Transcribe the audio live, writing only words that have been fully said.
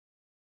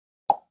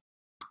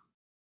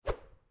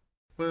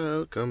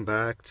Welcome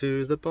back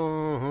to the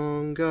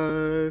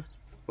Bongo.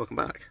 Welcome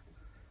back.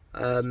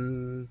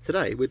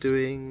 Today we're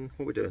doing,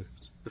 the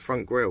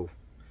front grille.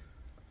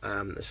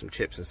 There's some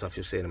chips and stuff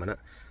you'll see in a minute,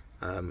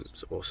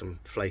 or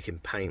some flaking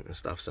paint and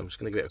stuff. So I'm just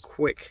going to give it a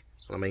quick,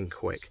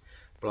 quick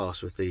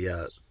blast with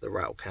the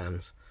rattle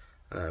cans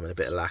and a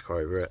bit of lacquer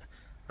over it,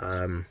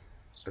 and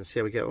see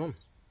how we get on.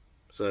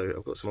 So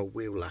I've got some old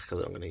wheel lacquer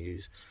that I'm going to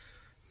use,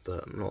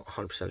 but I'm not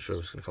 100% sure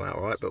it's going to come out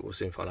alright, but we'll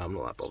soon find out. I'm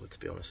not that bothered, to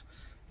be honest,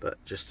 but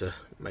just to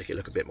make it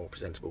look a bit more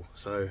presentable.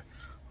 So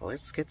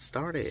let's get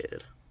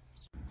started.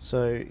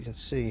 So you can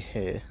see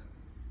here,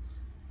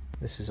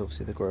 this is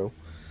obviously the grille,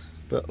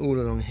 but all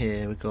along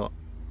here we've got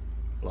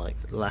like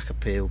lacquer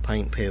peel,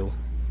 paint peel,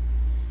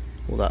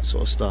 all that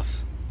sort of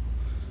stuff.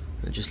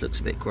 It just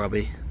looks a bit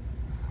grubby,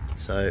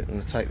 so I'm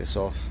going to take this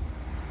off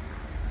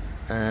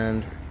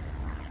and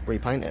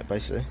repaint it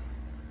basically.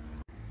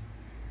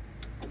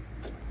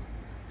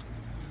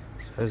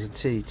 So there's a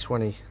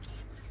T20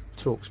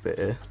 Torx bit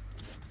here.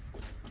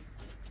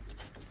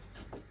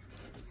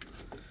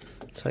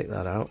 Take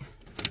that out.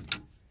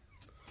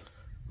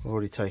 I've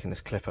already taken this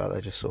clip out,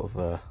 they just sort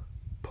of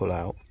pull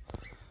out.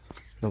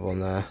 Another one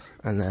there,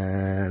 and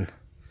then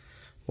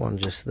one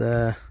just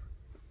there,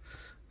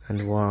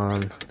 and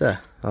one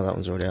there. Oh, that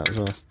one's already out as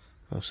well.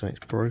 Oh, something's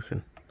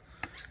broken.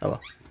 Oh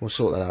well, we'll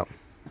sort that out.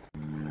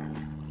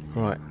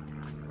 Right,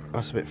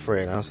 that's a bit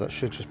free now, so that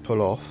should just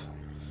pull off,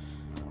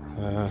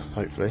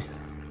 hopefully.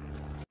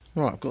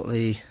 Right, I've got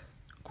the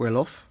grille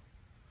off.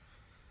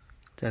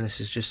 Dennis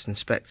is just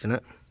inspecting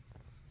it.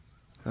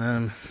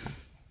 Yeah,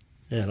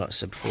 like I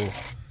said before,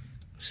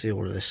 see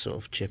all of this sort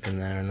of chip in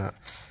there and that,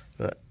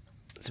 but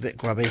it's a bit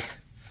grubby.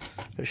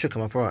 It should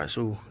come up right. It's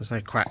all, there's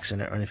no cracks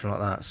in it or anything like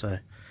that. So I'm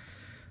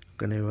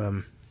going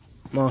to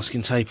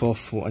masking tape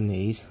off what I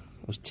need.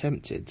 I was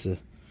tempted to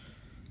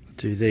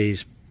do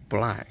these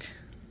black.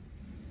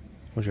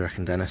 What do you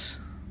reckon, Dennis?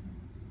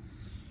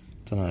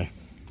 Don't know.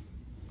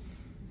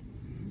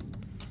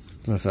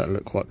 Don't know if that would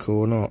look quite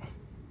cool or not.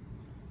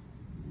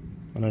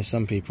 I know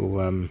some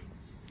people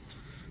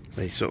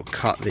they sort of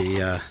cut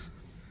the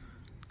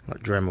like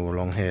Dremel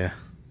along here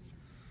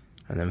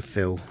and then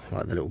fill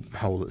like the little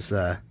hole that's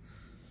there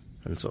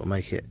and sort of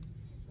make it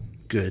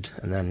good,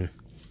 and then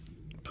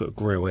put a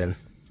grill in,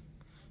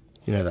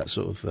 you know, that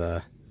sort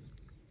of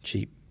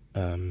cheap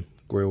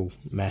grill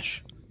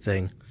mesh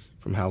thing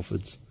from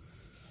Halfords,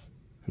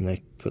 and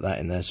they put that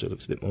in there so it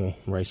looks a bit more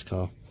race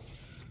car.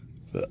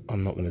 But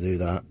I'm not going to do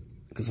that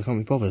because I can't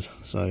be bothered,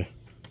 so I'm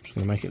just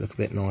going to make it look a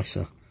bit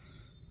nicer.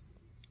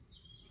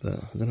 But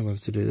I don't know whether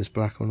to do this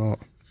black or not.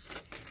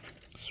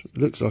 It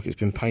looks like it's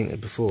been painted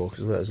before,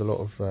 because there's a lot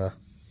of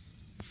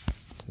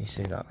you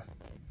see that?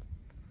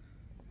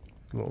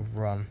 A lot of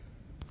run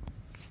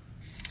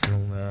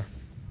along there.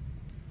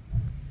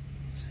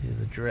 See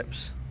the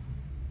drips.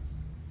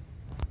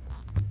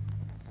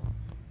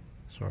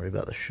 Sorry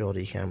about the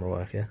shoddy camera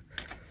work here.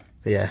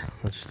 But yeah,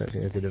 I just don't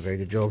think they did a very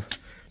good job.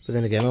 But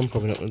then again, I'm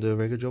probably not going to do a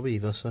very good job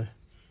either, so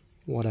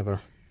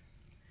whatever.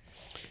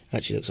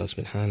 Actually looks like it's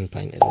been hand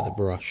painted with a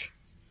brush.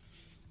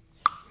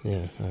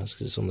 Yeah, that's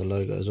because it's on the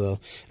logo as well.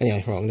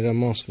 Anyway, right, I'm going to go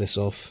mask this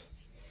off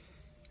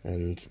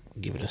and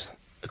give it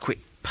a quick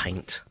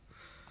paint.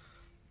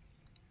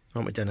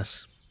 Aren't we,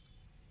 Dennis?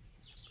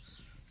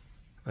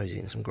 Oh, he's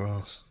eating some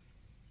grass.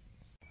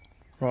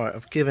 Right,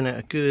 I've given it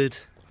a good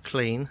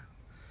clean.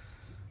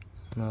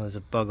 Now there's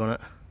a bug on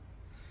it.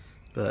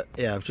 But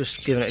yeah, I've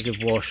just given it a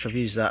good wash. I've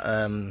used that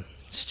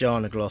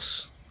Stiana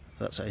gloss, if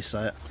that's how you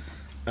say it.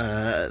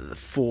 The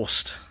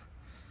forced,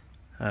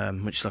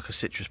 which is like a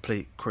citrus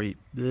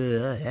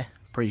pre-cleaner.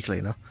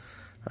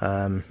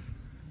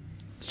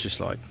 It's just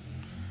like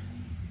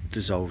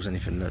dissolves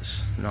anything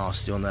that's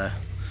nasty on there,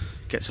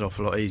 gets it off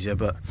a lot easier.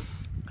 But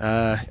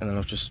and then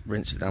I've just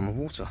rinsed it down with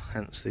water,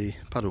 hence the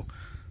puddle.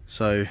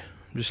 So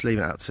I'm just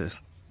leaving it out to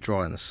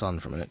dry in the sun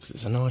for a minute because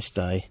it's a nice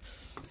day,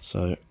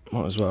 so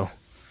might as well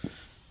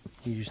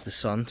use the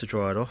sun to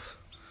dry it off,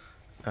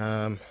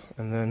 and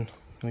then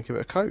I'm going to give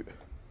it a coat.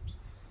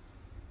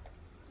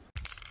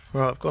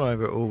 Right, I've gone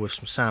over it all with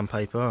some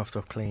sandpaper after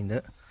I've cleaned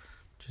it,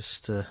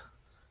 just to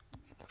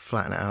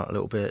flatten it out a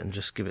little bit and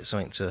just give it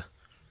something for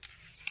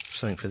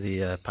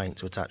the paint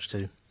to attach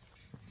to,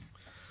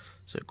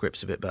 so it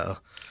grips a bit better.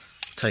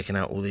 Taking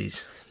out all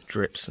these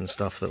drips and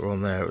stuff that were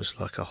on there, it was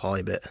like a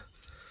high bit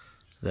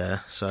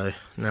there. So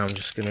now I'm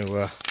just going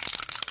to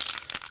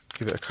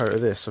give it a coat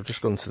of this. I've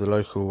just gone to the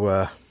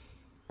local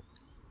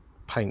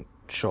paint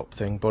shop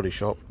thing, body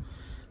shop,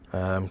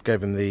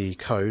 gave them the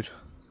code,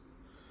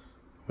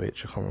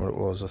 which I can't remember what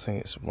it was. I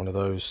think it's one of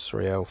those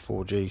 3L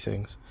 4G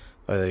things.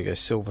 Oh, there you go,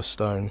 silver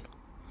stone.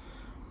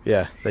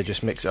 Yeah, they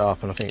just mix it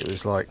up, and I think it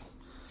was like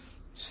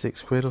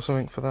 £6 or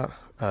something for that.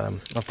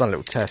 I've done a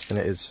little test and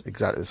it is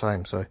exactly the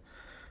same, so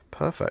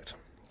perfect.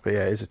 But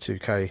yeah, it is a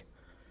 2K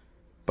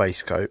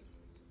base coat.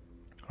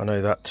 I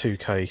know that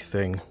 2K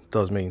thing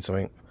does mean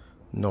something.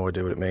 No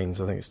idea what it means.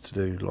 I think it's to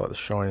do like the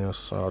shininess,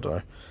 so I don't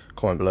know.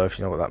 Comment below if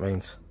you know what that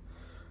means.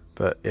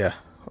 But yeah,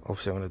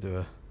 obviously I'm going to do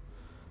a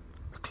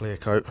clear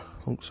coat.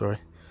 Oh, sorry.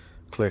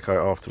 clear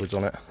coat afterwards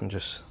on it and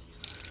just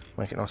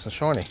make it nice and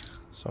shiny.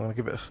 So I'm going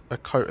to give it a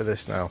coat of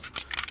this now,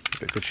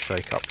 give it a good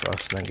shake up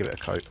first and then give it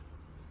a coat.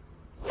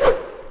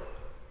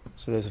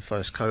 So there's the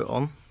first coat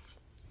on.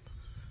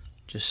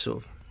 Just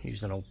sort of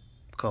used an old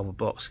cardboard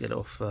box to get it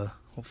off the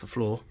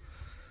floor,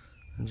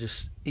 and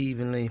just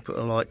evenly put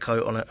a light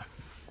coat on it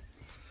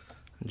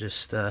and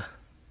just hope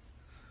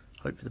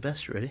for the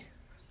best really.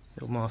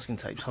 The old masking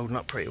tape's holding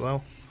up pretty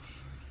well.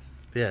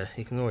 But yeah,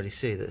 you can already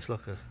see that it's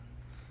like a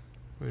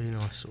really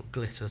nice sort of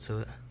glitter to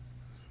it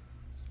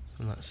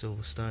from that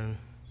Silverstone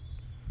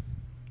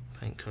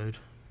paint code,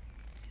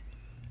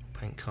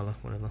 paint colour,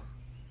 whatever.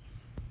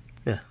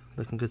 Yeah,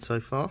 looking good so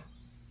far.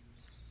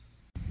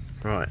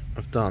 Right,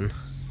 I've done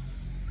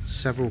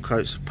several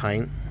coats of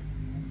paint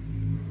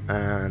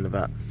and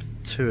about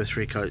 2 or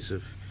 3 coats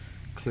of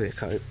clear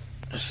coat.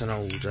 Just an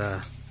old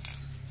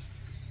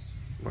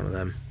one of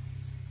them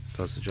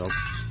does the job,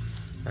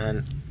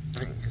 and I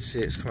think you can see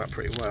it's come out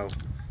pretty well.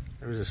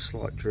 There is a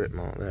slight drip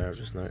mark there, I've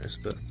just noticed,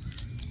 but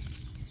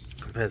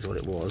compared to what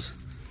it was,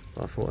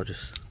 I thought I'd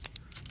just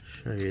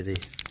show you the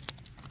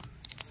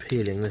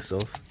peeling this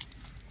off.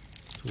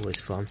 It's always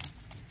fun.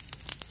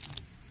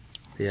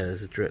 But yeah,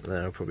 there's a drip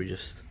there. I'll probably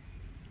just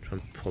try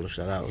and polish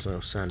that out as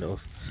well, sand it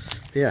off.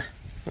 But yeah,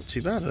 not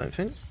too bad I don't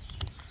think.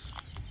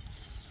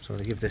 So I'm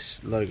going to give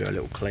this logo a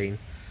little clean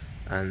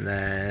and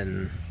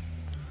then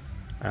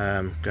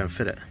go and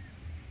fit it.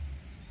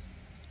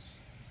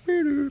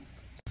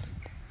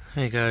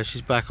 Hey guys,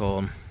 she's back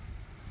on.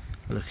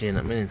 Looking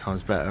a million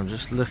times better. I'm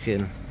just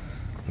looking,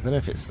 I don't know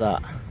if it's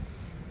that, I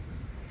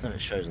don't know if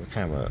it shows on the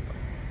camera.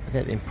 I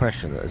get the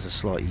impression that there's a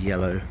slight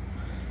yellow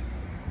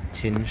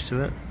tinge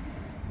to it.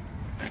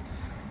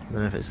 I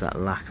don't know if it's that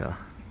lacquer.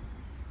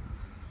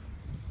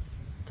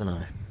 Don't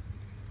know.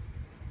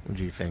 What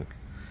do you think?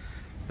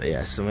 But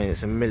yes, I mean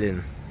it's a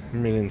million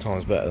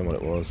times better than what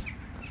it was.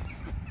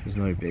 There's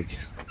no big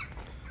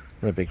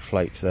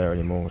flakes there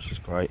anymore, which is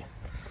great.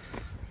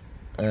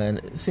 And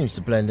it seems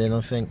to blend in,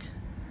 I think.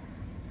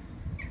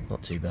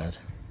 Not too bad.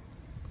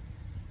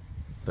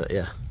 But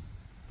yeah,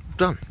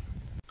 done.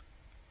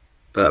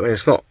 But I mean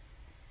it's not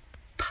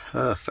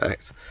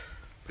perfect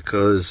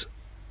because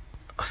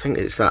I think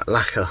it's that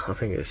lacquer. I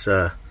think it's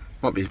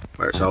might be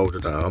where it's old. I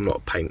don't know. I'm not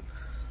a paint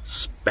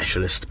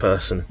specialist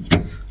person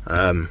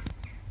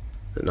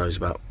that knows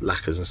about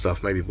lacquers and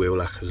stuff. Maybe wheel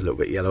lacquer's a little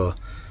bit yellower,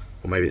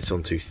 or maybe it's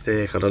on too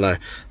thick. I don't know.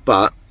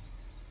 But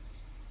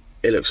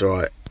it looks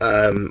alright.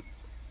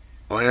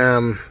 I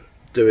am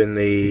doing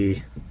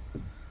the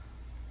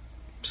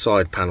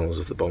side panels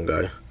of the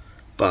Bongo,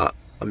 but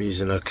I'm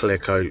using a clear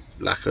coat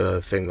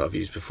lacquer thing that I've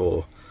used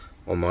before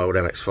on my old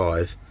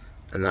MX-5,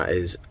 and that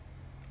is,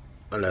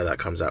 I know that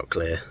comes out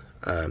clear,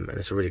 and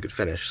it's a really good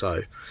finish.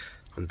 So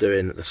I'm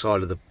doing the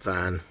side of the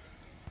van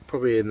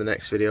probably in the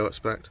next video I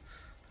expect,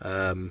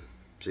 so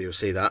you'll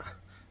see that.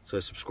 So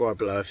subscribe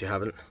below if you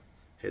haven't,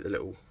 hit the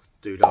little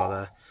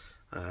doodah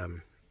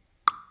there.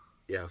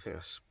 Yeah, I think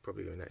that's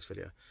probably the next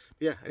video.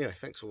 But yeah, anyway,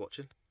 thanks for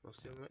watching. I'll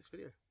see you on the next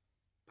video.